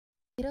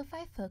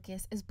805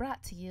 Focus is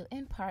brought to you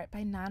in part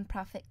by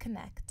Nonprofit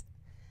Connect.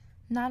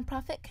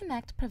 Nonprofit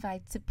Connect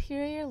provides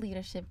superior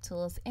leadership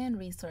tools and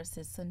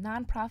resources so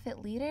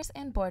nonprofit leaders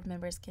and board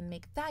members can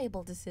make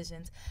valuable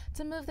decisions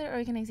to move their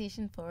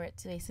organization forward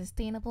to a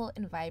sustainable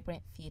and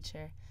vibrant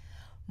future.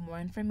 More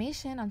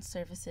information on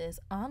services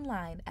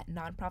online at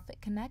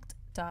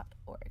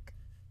nonprofitconnect.org.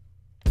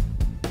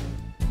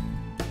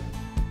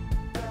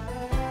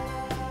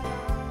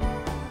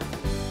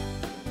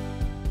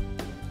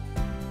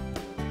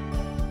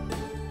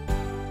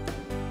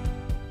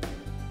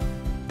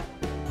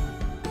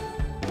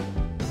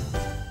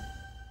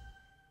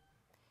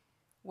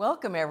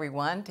 Welcome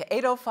everyone to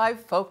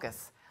 805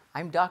 Focus.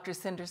 I'm Dr.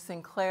 Cinder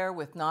Sinclair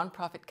with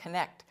Nonprofit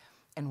Connect,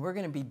 and we're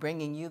going to be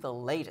bringing you the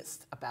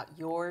latest about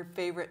your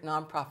favorite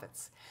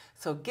nonprofits.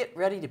 So get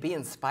ready to be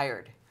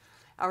inspired.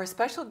 Our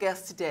special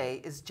guest today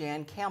is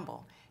Jan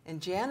Campbell,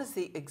 and Jan is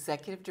the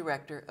Executive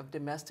Director of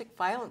Domestic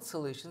Violence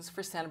Solutions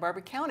for Santa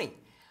Barbara County.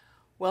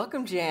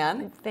 Welcome,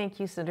 Jan. Thank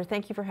you, Cinder.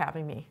 Thank you for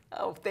having me.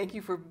 Oh, thank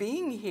you for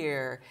being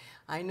here.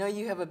 I know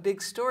you have a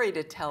big story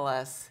to tell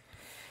us.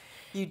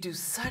 You do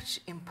such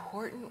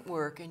important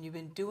work, and you've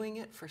been doing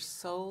it for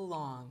so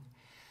long.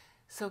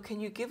 So can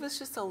you give us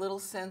just a little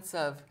sense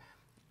of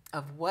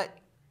what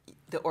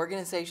the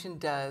organization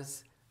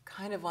does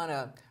kind of on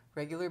a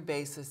regular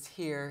basis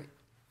here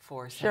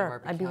for Santa Barbara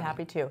County? Sure, I'd be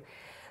happy to.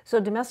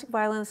 So Domestic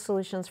Violence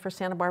Solutions for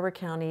Santa Barbara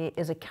County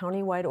is a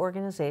county-wide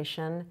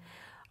organization.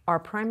 Our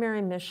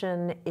primary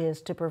mission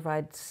is to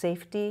provide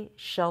safety,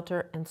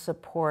 shelter, and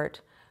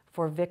support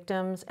for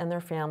victims and their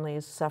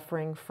families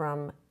suffering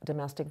from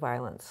domestic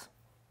violence.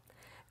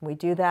 We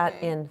do that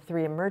in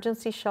 3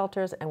 emergency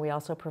shelters, and we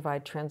also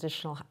provide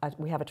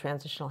we have a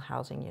transitional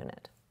housing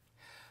unit.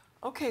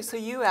 Okay, so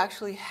you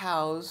actually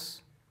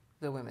house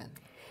the women?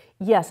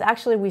 Yes,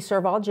 actually we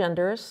serve all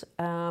genders.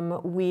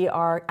 We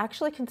are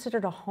actually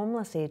considered a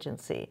homeless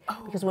agency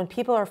because when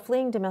people are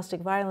fleeing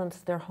domestic violence,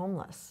 they're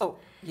homeless. Oh,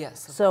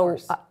 yes, of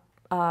course.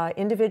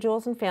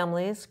 Individuals and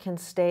families can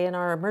stay in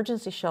our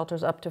emergency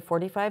shelters up to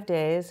 45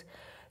 days,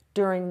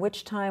 during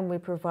which time we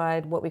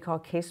provide what we call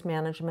case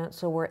management.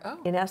 So we're,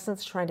 in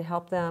essence, trying to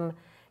help them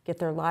get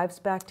their lives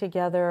back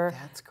together,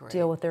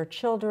 deal with their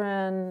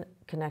children,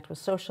 connect with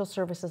social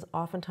services.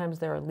 Oftentimes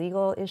there are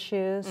legal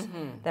issues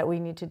that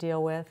we need to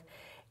deal with.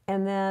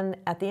 And then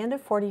at the end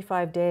of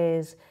 45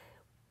 days,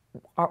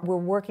 we're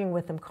working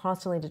with them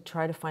constantly to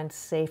try to find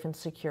safe and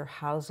secure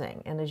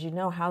housing. And as you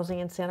know, housing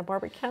in Santa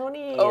Barbara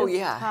County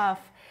is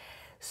tough.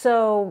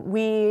 So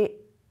we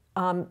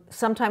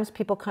sometimes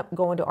people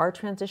go into our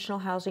transitional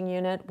housing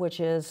unit, which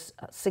is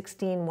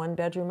 16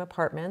 one-bedroom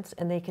apartments,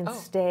 and they can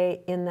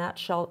stay in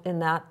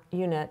that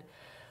unit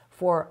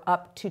for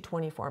up to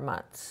 24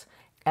 months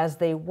as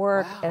they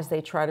work, as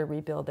they try to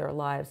rebuild their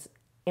lives.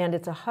 And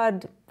it's a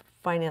HUD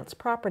finance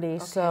property,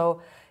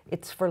 so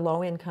it's for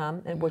low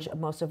income, and which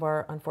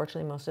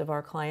unfortunately most of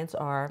our clients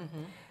are.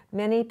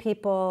 Many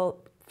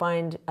people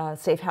find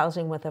safe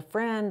housing with a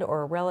friend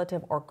or a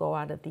relative or go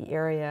out of the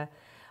area.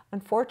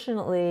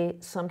 Unfortunately,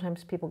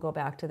 sometimes people go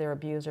back to their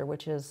abuser,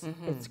 which is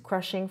it's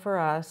crushing for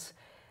us,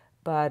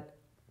 but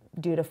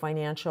due to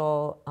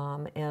financial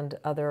and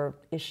other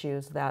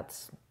issues,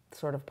 that's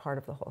sort of part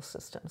of the whole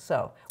system.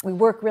 So we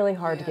work really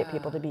hard to get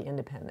people to be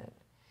independent.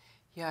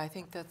 Yeah, I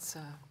think that's...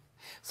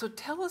 So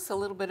tell us a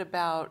little bit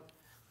about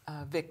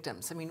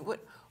victims. I mean,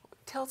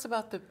 tell us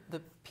about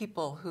the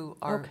people who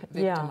are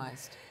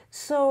victimized.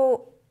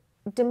 So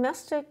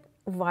domestic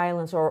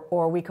violence,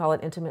 or we call it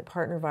intimate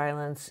partner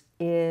violence,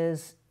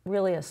 is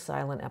really a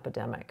silent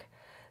epidemic.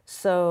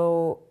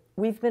 So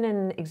we've been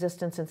in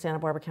existence in Santa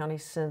Barbara County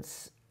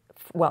since,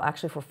 well,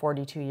 actually for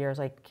 42 years.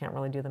 I can't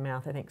really do the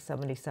math. I think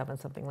 77,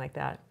 something like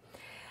that.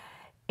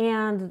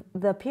 And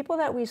the people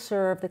that we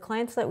serve, the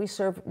clients that we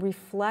serve,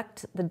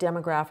 reflect the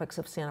demographics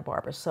of Santa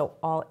Barbara. So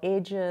all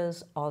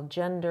ages, all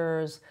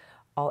genders,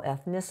 all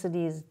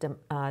ethnicities,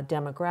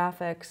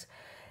 demographics.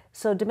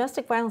 So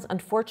domestic violence,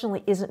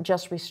 unfortunately, isn't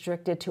just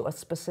restricted to a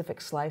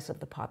specific slice of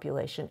the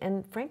population.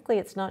 And frankly,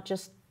 it's not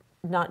just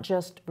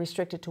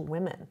restricted to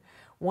women.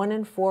 1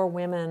 in 4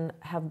 women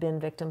have been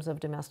victims of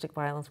domestic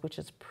violence, which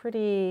is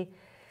pretty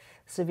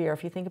severe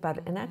if you think about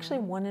it. And actually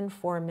 1 in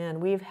 4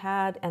 men. We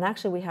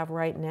have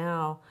right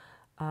now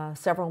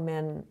several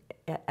men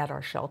at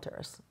our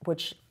shelters,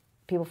 which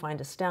people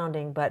find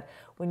astounding, but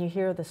when you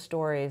hear the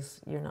stories,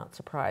 you're not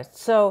surprised.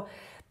 So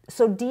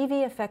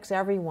DV affects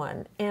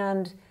everyone.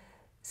 And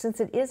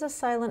since it is a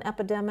silent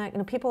epidemic,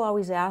 people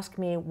always ask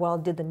me, well,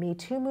 did the Me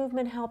Too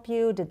movement help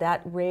you? Did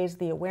that raise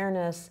the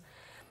awareness?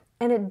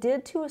 And it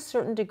did to a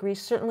certain degree.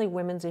 Certainly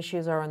women's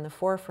issues are on the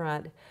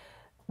forefront,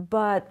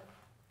 but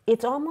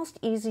it's almost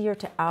easier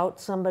to out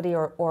somebody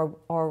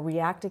or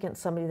react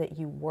against somebody that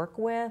you work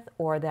with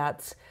or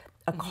that's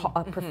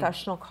a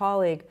professional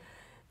colleague.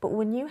 But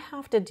when you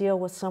have to deal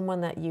with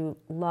someone that you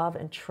love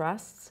and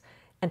trust,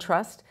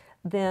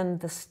 then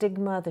the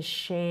stigma, the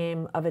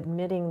shame of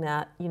admitting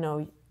that,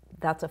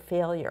 that's a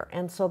failure.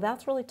 And so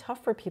that's really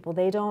tough for people.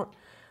 They don't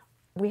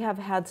we have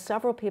had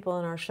several people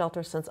in our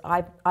shelter since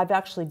I've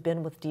actually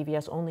been with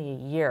DVS only a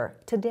year.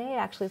 Today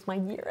actually is my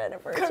year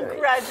anniversary.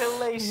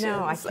 Congratulations.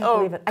 No, I can't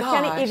believe it.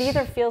 Gosh. It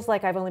either feels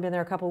like I've only been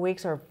there a couple of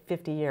weeks or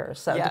 50 years,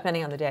 so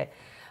depending on the day.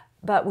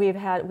 But we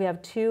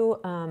have two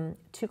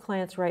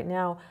clients right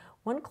now.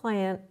 One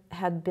client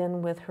had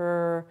been with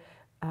her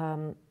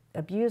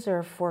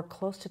abuser for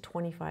close to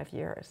 25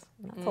 years.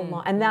 That's a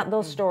long, and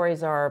those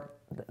stories are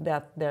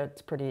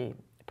that's pretty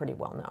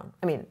well known.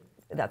 I mean,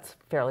 that's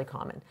fairly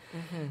common.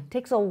 It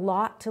takes a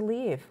lot to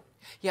leave.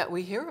 Yeah,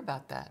 we hear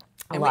about that.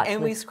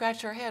 And we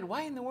scratch our head.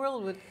 Why in the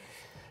world would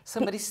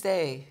somebody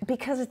stay?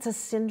 Because it's a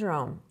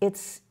syndrome.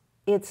 It's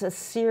a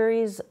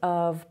series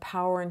of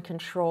power and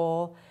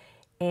control,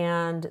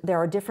 and there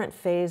are different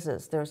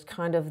phases. There's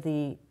kind of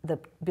the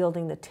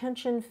building the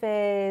tension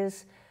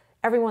phase.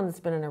 Everyone that's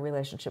been in a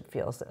relationship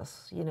feels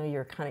this. You know,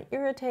 you're kind of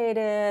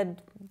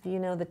irritated, you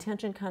know, the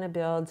tension kind of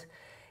builds.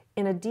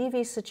 In a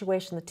DV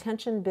situation, the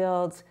tension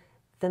builds,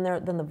 then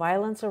the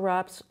violence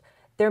erupts.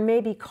 There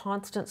may be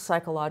constant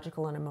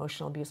psychological and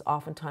emotional abuse.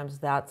 Oftentimes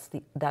that's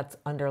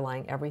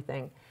underlying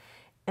everything.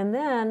 And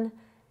then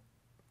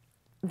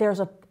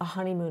there's a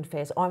honeymoon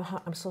phase.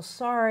 Oh, I'm so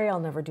sorry, I'll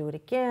never do it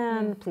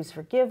again, please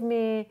forgive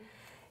me.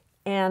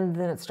 And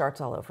then it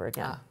starts all over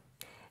again.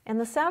 And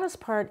the saddest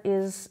part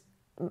is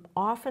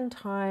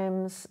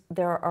oftentimes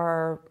there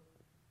are,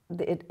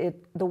 the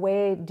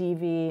way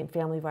DV and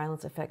family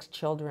violence affects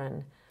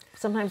children,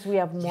 sometimes we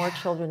have more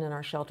children in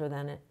our shelter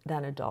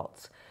than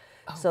adults.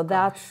 So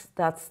that's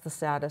the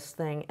saddest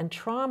thing. And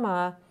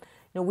trauma,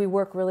 you know, we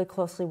work really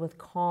closely with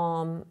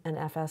CALM and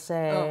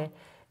FSA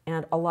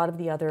and a lot of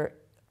the other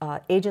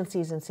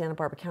agencies in Santa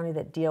Barbara County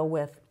that deal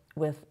with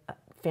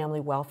family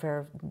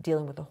welfare,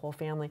 dealing with the whole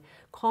family.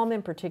 CALM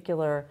in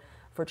particular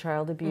for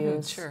child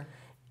abuse.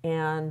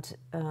 And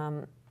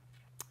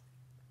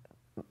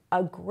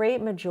a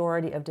great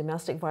majority of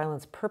domestic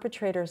violence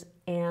perpetrators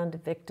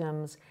and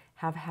victims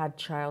have had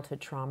childhood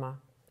trauma.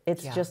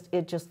 It's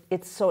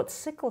it's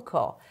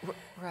cyclical.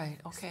 Right,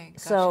 okay, gotcha.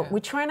 So we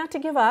try not to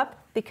give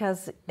up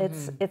because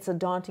it's a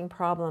daunting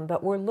problem,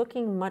 but we're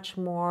looking much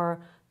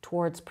more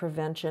towards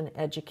prevention,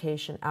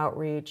 education,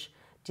 outreach,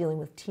 dealing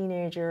with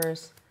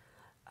teenagers.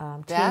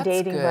 Teen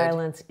dating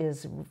violence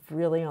is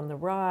really on the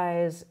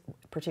rise,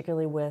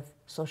 particularly with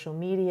social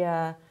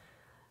media.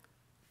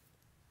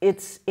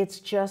 It's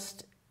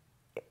just,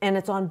 and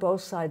it's on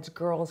both sides,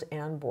 girls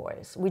and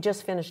boys. We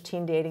just finished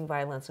Teen Dating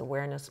Violence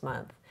Awareness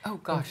Month. Oh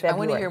gosh, I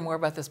want to hear more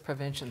about this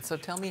prevention. So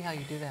tell me how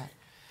you do that.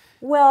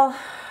 Well,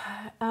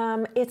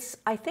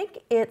 I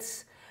think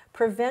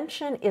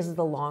prevention is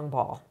the long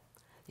ball.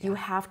 You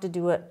have to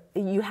do it,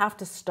 you have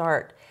to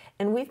start.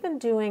 And we've been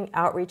doing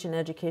outreach and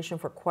education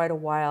for quite a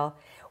while.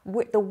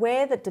 The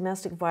way that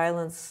domestic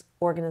violence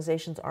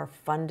organizations are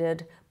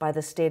funded by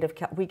the state of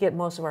we get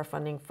most of our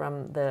funding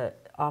from the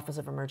Office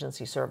of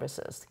Emergency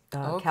Services,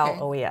 Cal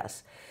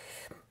OES.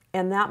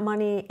 And that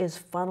money is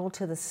funneled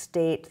to the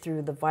state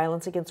through the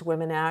Violence Against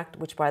Women Act,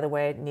 which, by the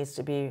way, needs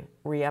to be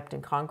re-upped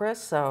in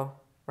Congress. So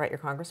write your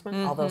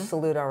congressman, although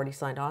Salute already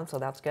signed on, so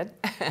that's good.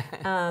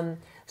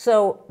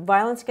 So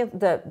violence against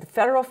the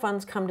federal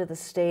funds come to the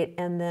state,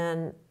 and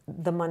then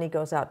the money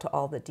goes out to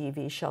all the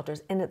DV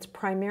shelters, and it's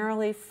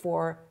primarily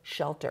for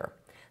shelter.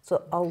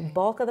 So a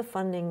bulk of the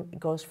funding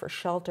goes for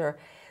shelter.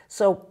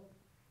 So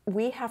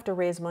we have to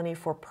raise money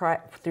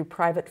through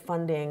private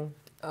funding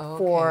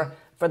for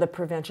the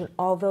prevention,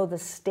 although the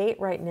state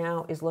right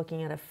now is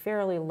looking at a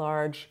fairly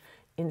large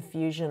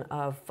infusion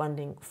of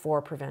funding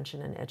for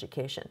prevention and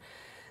education.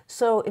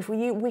 So if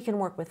we can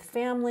work with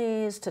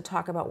families to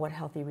talk about what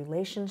healthy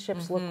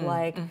relationships look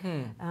like.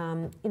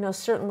 You know,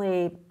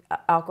 certainly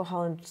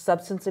alcohol and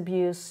substance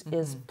abuse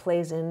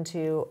plays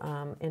into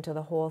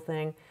the whole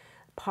thing.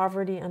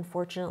 Poverty,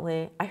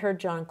 unfortunately, I heard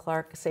John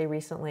Clark say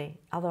recently,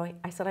 although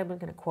I said I was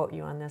going to quote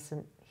you on this,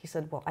 and he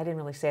said, well, I didn't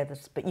really say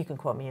this, but you can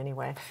quote me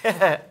anyway,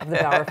 of the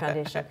Bauer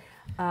Foundation.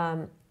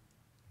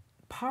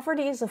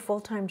 Poverty is a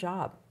full-time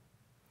job.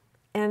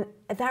 And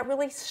that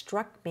really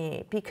struck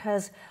me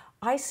because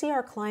I see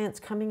our clients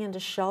coming into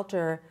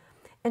shelter,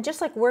 and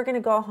just like we're going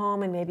to go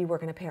home and maybe we're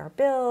going to pay our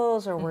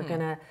bills, or we're going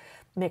to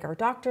make our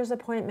doctor's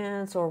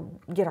appointments, or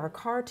get our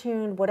car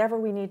tuned, whatever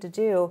we need to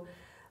do,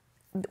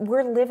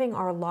 we're living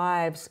our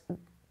lives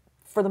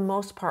for the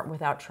most part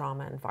without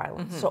trauma and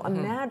violence. So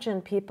imagine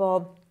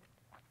people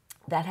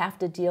that have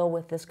to deal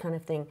with this kind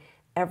of thing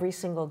every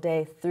single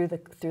day through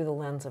the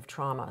lens of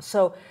trauma.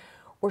 So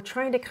we're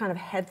trying to kind of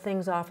head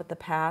things off at the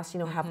pass, you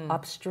know, have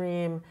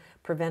upstream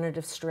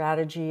preventative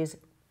strategies,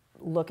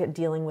 look at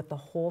dealing with the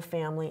whole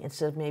family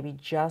instead of maybe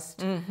just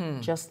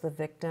the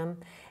victim.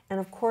 And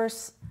of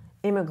course,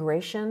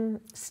 immigration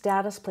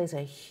status plays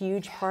a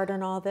huge part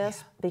in all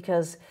this,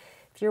 because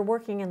if you're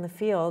working in the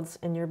fields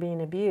and you're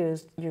being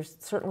abused, you're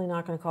certainly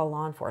not going to call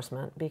law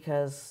enforcement,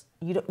 because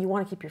you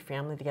want to keep your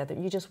family together.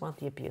 You just want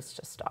the abuse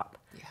to stop.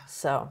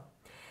 So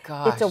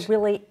it's a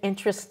really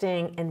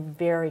interesting and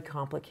very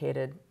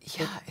complicated.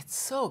 It's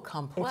so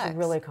complex. It's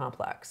really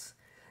complex.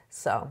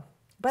 So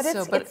But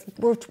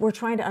we're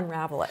trying to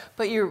unravel it.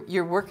 But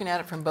you're working at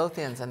it from both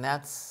ends, and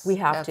that's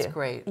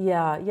great.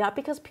 Yeah,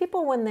 because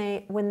people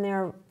when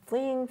they're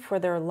fleeing for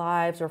their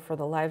lives or for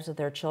the lives of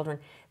their children,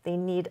 they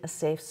need a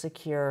safe,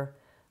 secure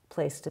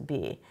place to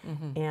be.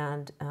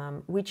 And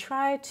we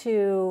try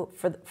to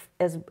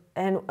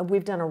and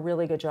we've done a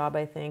really good job,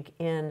 I think,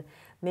 in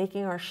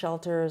making our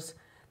shelters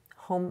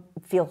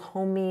feel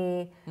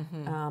homey.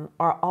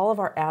 All of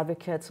our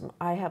advocates,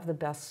 I have the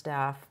best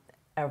staff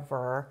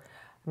ever.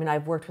 I mean,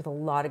 I've worked with a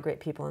lot of great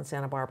people in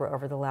Santa Barbara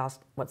over the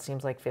last, what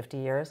seems like 50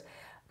 years.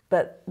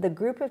 But the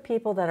group of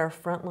people that are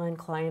frontline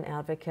client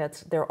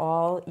advocates, they're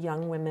all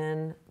young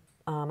women.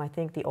 I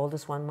think the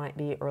oldest one might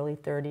be early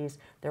 30s.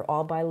 They're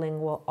all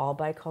bilingual, all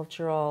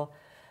bicultural.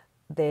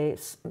 They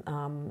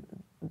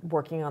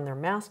working on their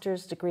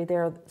master's degree.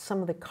 They're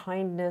some of the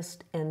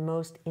kindest and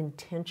most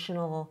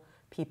intentional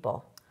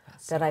people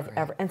that I've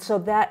ever. And so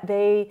that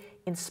they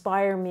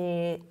inspire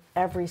me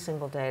every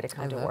single day to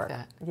come to work.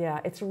 That. Yeah,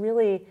 it's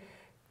really,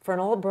 for an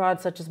old broad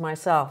such as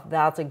myself,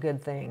 that's a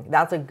good thing.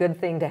 That's a good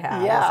thing to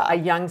have. Yeah. A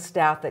young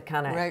staff that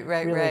kind of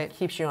really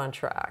keeps you on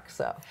track.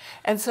 So.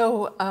 And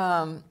so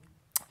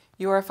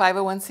you are a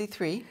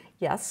 501c3.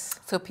 Yes.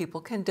 So people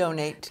can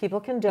donate. People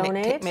can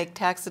donate. Make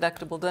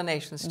tax-deductible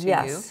donations to you.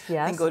 Yes.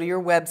 And go to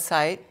your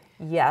website.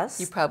 Yes.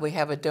 You probably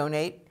have a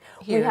donate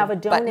here. We have a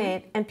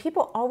donate, button. and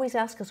people always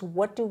ask us,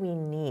 what do we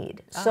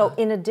need? So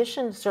in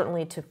addition,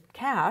 certainly, to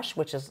cash,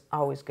 which is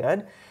always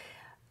good,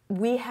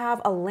 we have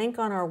a link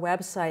on our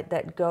website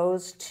that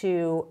goes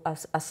to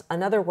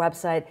another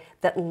website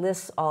that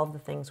lists all of the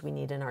things we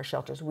need in our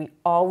shelters. We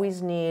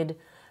always need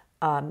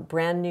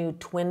brand new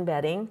twin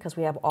bedding, because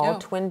we have all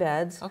twin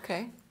beds.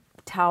 Okay.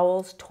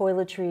 Towels,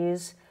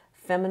 toiletries,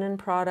 feminine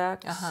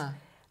products,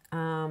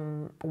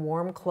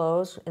 warm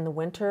clothes in the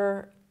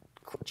winter,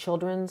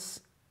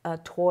 children's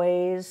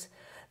toys.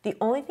 The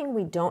only thing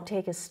we don't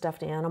take is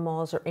stuffed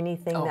animals or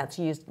anything that's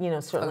used,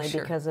 certainly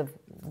because of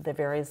the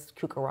various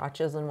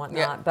cucarachas and whatnot.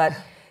 Yeah. But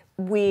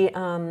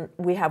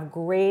we have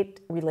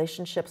great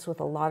relationships with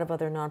a lot of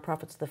other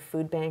nonprofits. The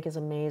food bank is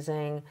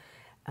amazing.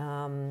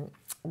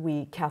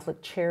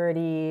 Catholic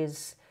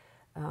Charities.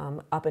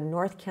 Up in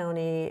North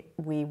County,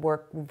 we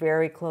work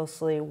very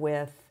closely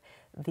with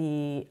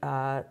the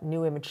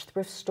New Image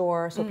Thrift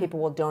Store, so people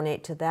will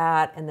donate to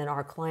that, and then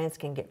our clients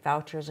can get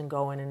vouchers and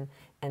go in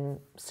and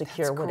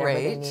secure whatever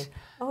they need.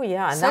 Oh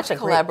yeah, and such that's a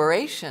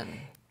collaboration.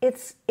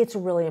 It's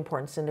really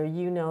important, Cinder.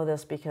 You know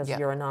this because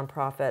you're a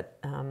nonprofit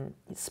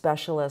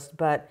specialist,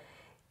 but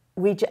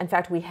in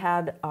fact we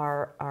had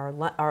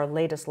our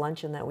latest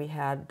luncheon that we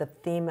had. The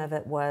theme of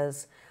it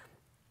was,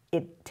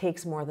 it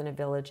takes more than a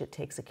village, it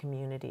takes a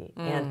community.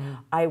 And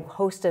I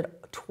hosted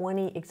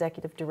 20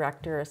 executive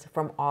directors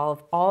from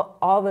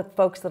all the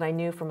folks that I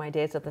knew from my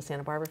days at the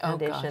Santa Barbara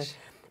Foundation. Gosh.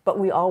 But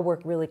we all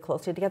work really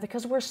closely together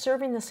because we're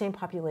serving the same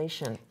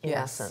population in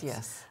essence.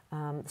 Yes.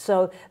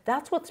 So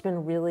that's what's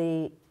been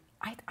really,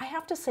 I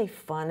have to say,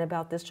 fun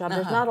about this job.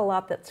 There's not a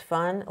lot that's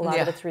fun, a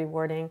lot of it's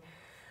rewarding.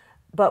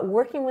 But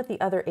working with the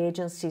other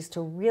agencies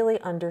to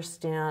really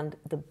understand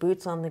the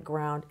boots on the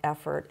ground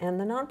effort, and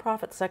the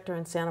nonprofit sector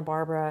in Santa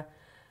Barbara,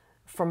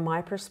 from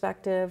my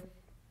perspective,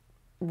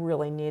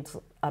 really needs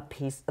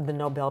the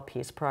Nobel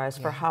Peace Prize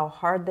for how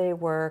hard they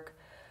work,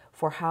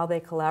 for how they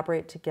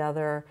collaborate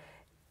together,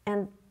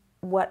 and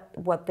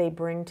what they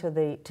bring to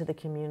the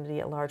community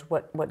at large.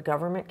 What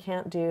government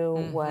can't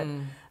do, what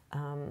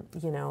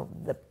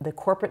the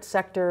corporate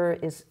sector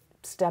is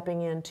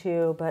stepping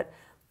into, but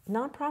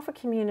nonprofit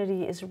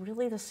community is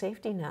really the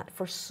safety net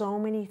for so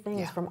many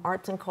things, from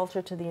arts and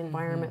culture to the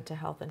environment to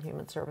health and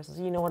human services.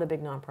 You know what a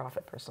big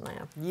nonprofit person I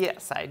am.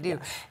 Yes, I do. Yeah.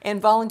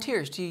 And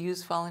volunteers, do you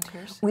use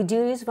volunteers? We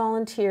do use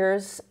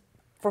volunteers.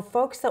 For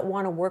folks that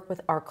want to work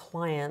with our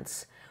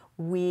clients,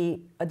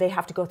 they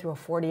have to go through a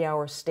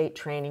 40-hour state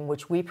training,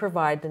 which we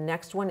provide. The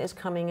next one is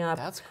coming up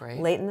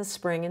late in the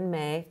spring in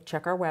May.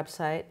 Check our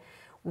website.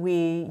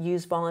 We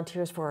use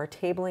volunteers for our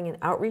tabling and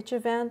outreach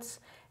events,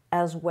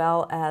 as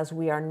well as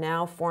we are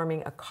now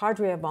forming a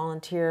cadre of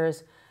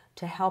volunteers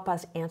to help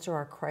us answer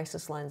our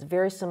crisis lines,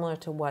 very similar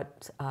to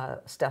what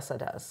Stessa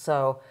does,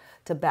 so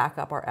to back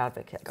up our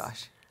advocates.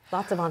 Gosh.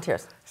 Lots of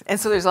volunteers. And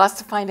so there's lots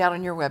to find out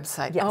on your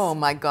website. Yes. Oh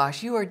my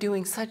gosh, you are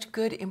doing such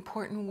good,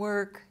 important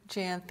work,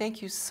 Jan.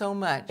 Thank you so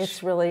much.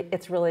 It's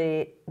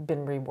really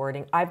been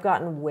rewarding. I've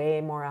gotten way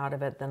more out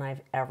of it than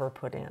I've ever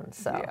put in.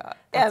 So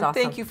and awesome.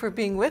 Thank you for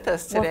being with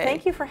us today. Well,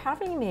 thank you for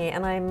having me,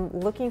 and I'm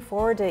looking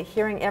forward to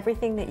hearing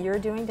everything that you're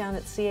doing down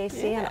at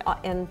CAC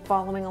and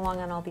following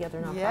along on all the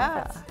other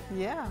nonprofits.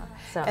 Yeah.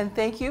 So. And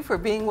thank you for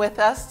being with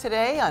us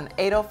today on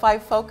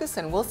 805 Focus,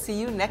 and we'll see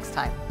you next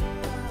time.